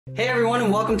Hey everyone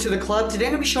and welcome to the club. Today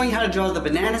I'm going to be showing you how to draw the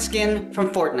banana skin from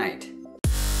Fortnite.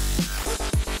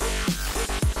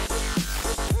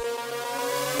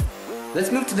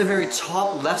 Let's move to the very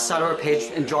top left side of our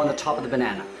page and draw on the top of the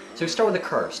banana. So we start with a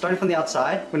curve. Starting from the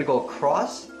outside, we're going to go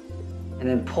across and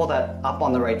then pull that up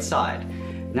on the right side.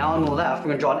 Now on the left, we're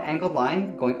going to draw an angled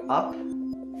line going up.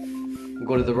 We'll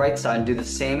go to the right side and do the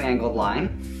same angled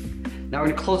line. Now we're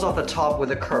going to close off the top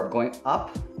with a curve going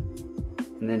up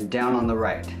and then down on the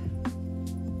right.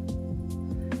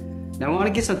 Now we want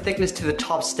to give some thickness to the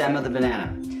top stem of the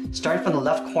banana. Starting from the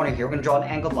left corner here, we're going to draw an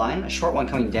angled line, a short one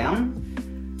coming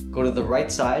down. Go to the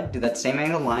right side, do that same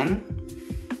angled line,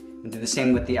 and do the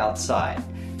same with the outside.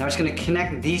 Now we're just going to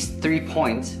connect these 3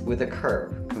 points with a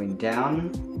curve, coming down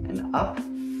and up.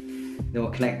 Then we'll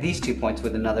connect these 2 points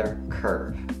with another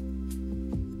curve.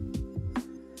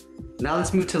 Now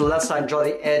let's move to the left side and draw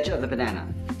the edge of the banana.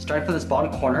 Starting from this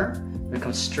bottom corner, we're going to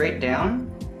come straight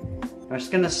down. And we're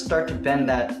just going to start to bend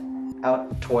that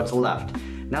out towards the left.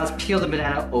 Now let's peel the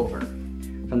banana over.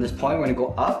 From this point, we're going to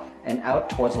go up and out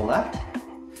towards the left.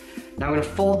 Now we're going to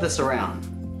fold this around.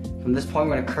 From this point,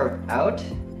 we're going to curve out,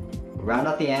 round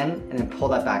out the end, and then pull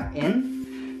that back in.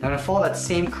 Now I'm going to follow that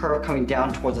same curve coming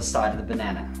down towards the side of the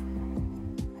banana.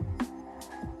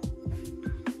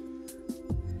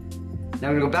 Now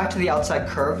we're going to go back to the outside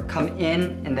curve, come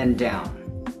in and then down.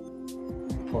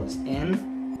 Pull this in.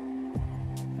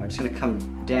 Now we're just going to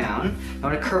come down. Now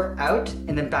I'm going to curve out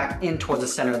and then back in towards the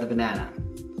center of the banana.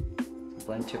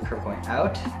 Blend to a curve going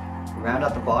out, round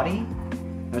out the body.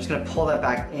 I'm just going to pull that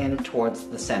back in towards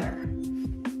the center.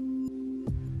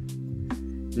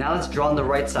 Now let's draw on the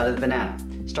right side of the banana.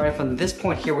 Starting from this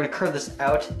point here, we're going to curve this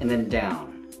out and then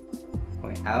down.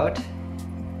 Going out.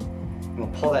 We'll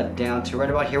pull that down to right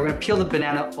about here. We're going to peel the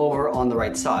banana over on the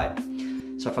right side.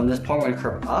 So from this point, we're going to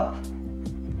curve up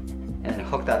and then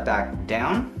hook that back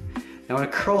down. Now we're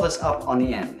going to curl this up on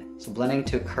the end. So blending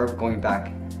to a curve going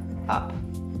back up. Now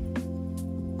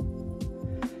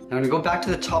we're going to go back to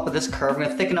the top of this curve. We're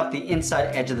going to thicken up the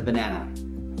inside edge of the banana.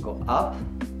 Go up.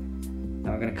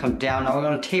 Now we're going to come down. Now we're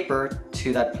going to taper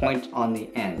to that point on the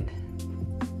end.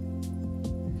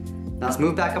 Now let's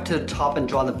move back up to the top and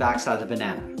draw the back side of the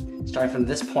banana. Starting from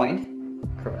this point,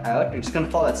 curve out. You're just going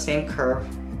to follow that same curve,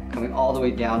 coming all the way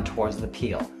down towards the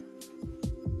peel.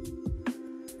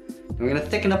 And we're going to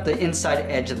thicken up the inside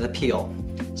edge of the peel.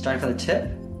 Starting from the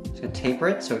tip, just going to taper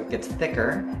it so it gets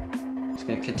thicker. Just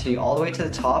going to continue all the way to the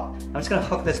top. I'm just going to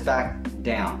hook this back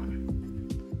down.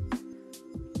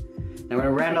 Now we're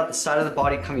going to round out the side of the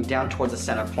body coming down towards the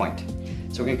center point.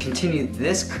 So we're going to continue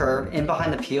this curve in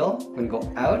behind the peel. We're going to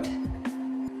go out.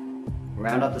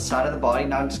 Round out the side of the body.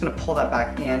 Now I'm just going to pull that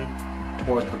back in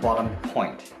towards the bottom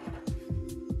point.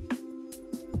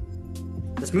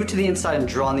 Let's move to the inside and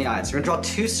draw on the eyes. So we're going to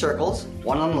draw 2 circles,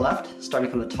 one on the left, starting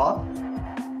from the top.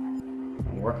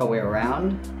 And work our way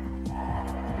around.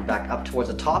 And back up towards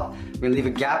the top. We're going to leave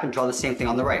a gap and draw the same thing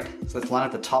on the right. So let's line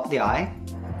up the top of the eye.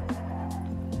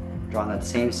 Draw that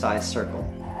same size circle.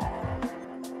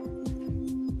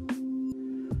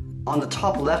 On the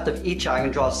top left of each eye, I'm going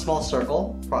to draw a small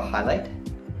circle for a highlight.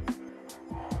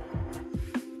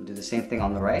 Do the same thing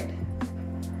on the right.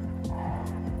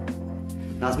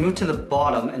 Now let's move to the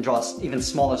bottom and draw an even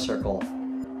smaller circle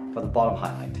for the bottom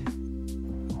highlight.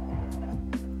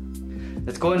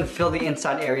 Let's go ahead and fill the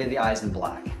inside area of the eyes in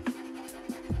black.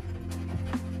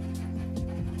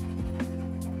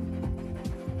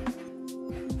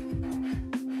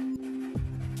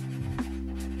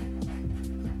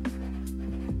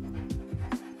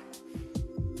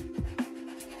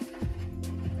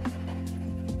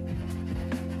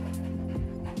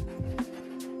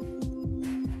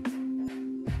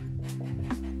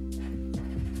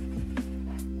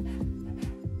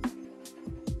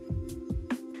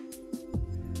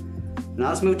 Now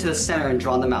let's move to the center and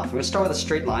draw in the mouth. We're going to start with a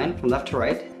straight line from left to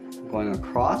right, going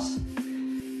across.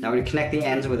 Now we're going to connect the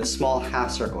ends with a small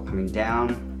half circle coming down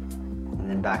and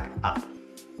then back up.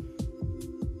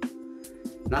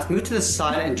 Now let's move to the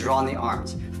side and draw on the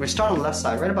arms. We're going to start on the left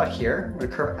side, right about here. We're going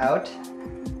to curve out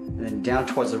and then down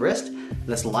towards the wrist.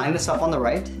 Let's line this up on the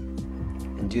right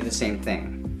and do the same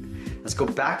thing. Let's go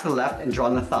back to the left and draw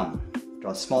on the thumb.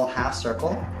 Draw a small half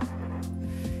circle.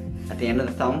 At the end of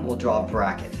the thumb, we'll draw a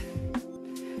bracket.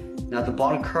 Now at the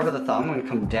bottom curve of the thumb, we're going to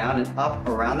come down and up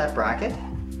around that bracket.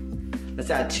 Let's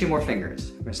add 2 more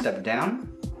fingers. We're going to step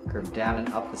down, curve down and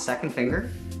up the second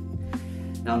finger.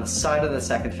 Now on the side of the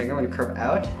second finger, we're going to curve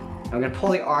out. And we're going to pull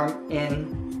the arm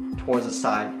in towards the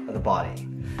side of the body.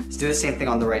 Let's do the same thing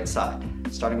on the right side.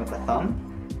 Starting with the thumb,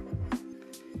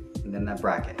 and then that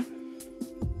bracket.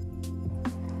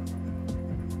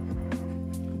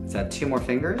 Let's add 2 more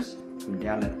fingers, come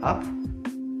down and up.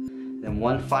 Then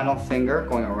 1 final finger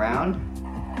going around.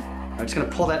 I'm just going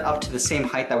to pull that up to the same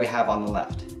height that we have on the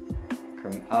left.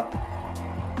 Curving up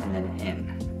and then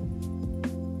in.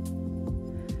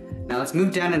 Now let's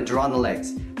move down and draw on the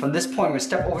legs. From this point, we're going to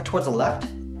step over towards the left,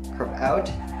 curve out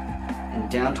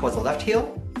and down towards the left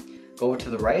heel. Go over to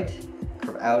the right,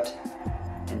 curve out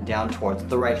and down towards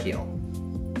the right heel.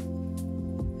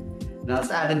 Now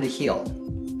let's add in the heel.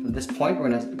 From this point, we're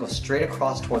going to go straight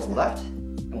across towards the left,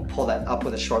 and we'll pull that up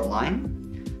with a short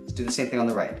line. Let's do the same thing on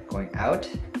the right, going out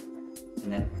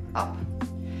and then up.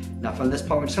 Now from this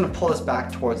point, we're just going to pull this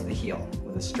back towards the heel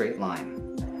with a straight line.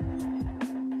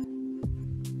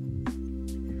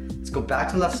 Let's go back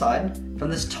to the left side. From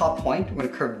this top point, we're going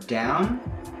to curve down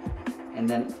and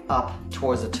then up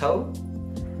towards the toe.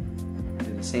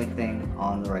 Do the same thing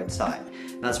on the right side.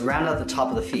 Now let's round out the top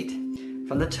of the feet.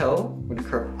 From the toe, we're going to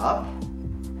curve up.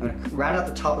 I'm going to round out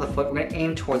the top of the foot. We're going to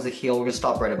aim towards the heel. We're going to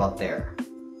stop right about there.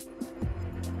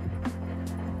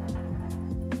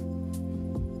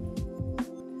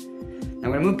 Now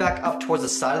we're going to move back up towards the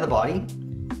side of the body.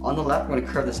 On the left, we're going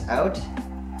to curve this out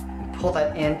and pull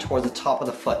that in towards the top of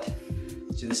the foot.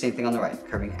 Let's do the same thing on the right,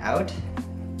 curving out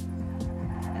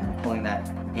and then pulling that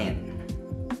in.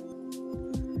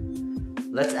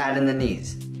 Let's add in the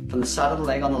knees. From the side of the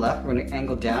leg on the left, we're going to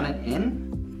angle down and in.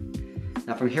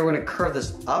 Now from here, we're going to curve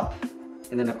this up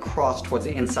and then across towards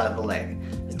the inside of the leg.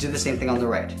 Let's do the same thing on the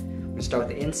right. We're going to start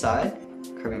with the inside,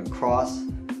 curving across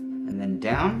and then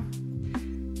down.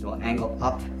 Then we'll angle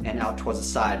up and out towards the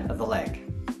side of the leg.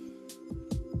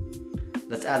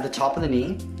 Let's add the top of the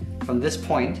knee. From this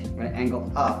point, we're going to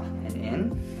angle up and in.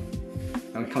 And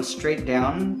we're going to come straight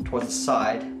down towards the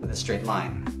side with a straight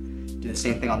line. Do the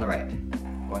same thing on the right.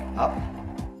 Going up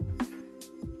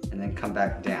and then come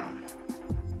back down.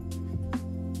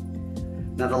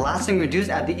 Now the last thing we're going to do is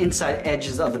add the inside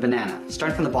edges of the banana.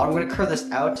 Starting from the bottom, we're going to curve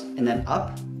this out and then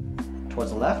up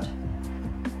towards the left.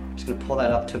 I'm just going to pull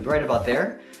that up to right about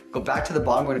there. Go back to the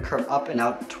bottom, we're going to curve up and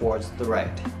out towards the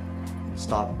right.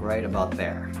 Stop right about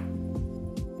there.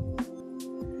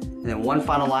 And then 1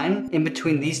 final line in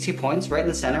between these 2 points, right in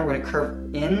the center, we're going to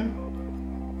curve in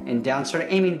and down, sort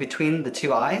of aiming between the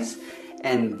 2 eyes.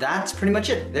 And that's pretty much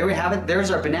it. There we have it.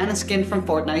 There's our banana skin from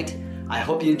Fortnite. I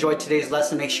hope you enjoyed today's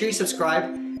lesson. Make sure you subscribe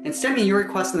and send me your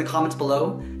requests in the comments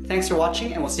below. Thanks for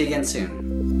watching, and we'll see you again soon.